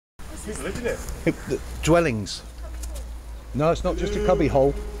People live in it. The dwellings. No, it's not just a cubby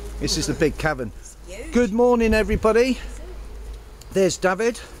hole. This is the big cavern. Good morning, everybody. There's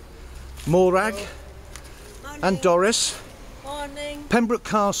David, Morag, and Doris. Morning. Pembroke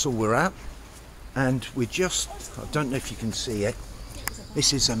Castle we're at, and we're just, I don't know if you can see it,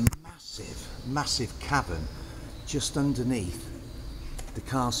 this is a massive, massive cavern just underneath the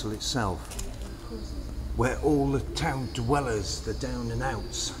castle itself, where all the town dwellers, the down and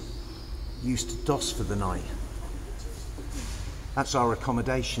outs, used to doss for the night. That's our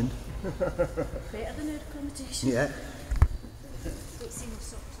accommodation. Better than her accommodation. Yeah. Don't see no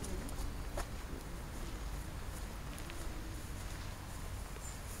socks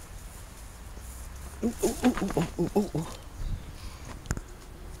on Ooh, ooh, ooh, ooh, ooh, ooh, ooh.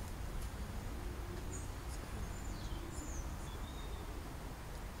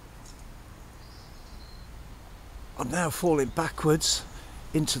 I'm now falling backwards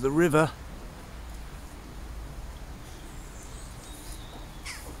into the river.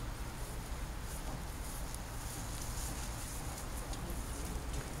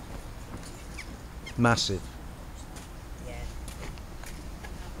 Massive.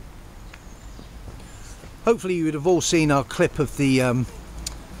 Hopefully you would have all seen our clip of the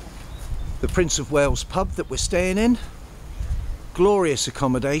Prince of Wales pub that we're staying in. Glorious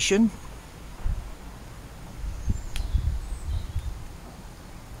accommodation.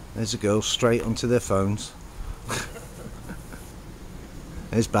 There's a girl straight onto their phones.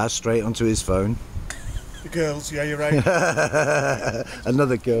 There's Baz straight onto his phone. The girls, yeah, you're right.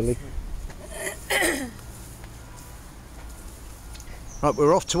 Another girlie. Right,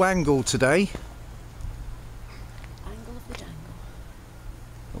 we're off to Angle today. Angle of the jangle.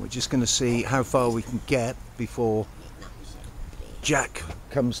 And we're just going to see how far we can get before Jack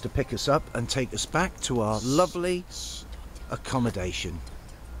comes to pick us up and take us back to our lovely accommodation.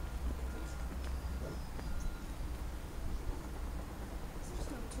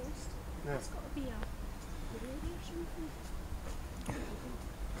 Yeah. It's got to be a radio or something.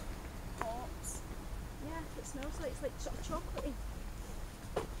 Pops. Yeah, it smells like it's like sort of chocolatey.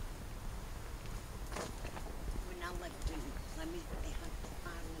 We're now left in Plymouth, but they had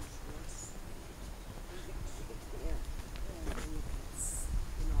Ireland's Ross.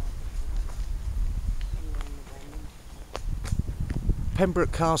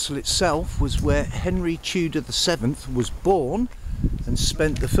 Pembroke Castle itself was where Henry Tudor VII was born and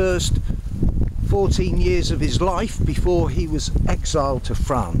spent the first 14 years of his life before he was exiled to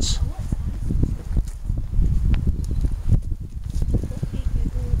France.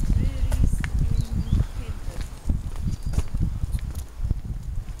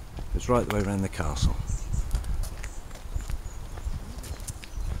 It's right the way around the castle.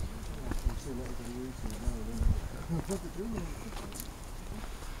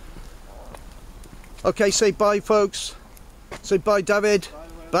 Okay, say bye, folks. Say bye, David.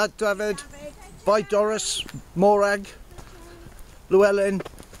 Bye, David. Bye, Doris. Morag. Llewellyn.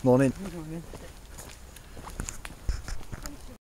 Morning.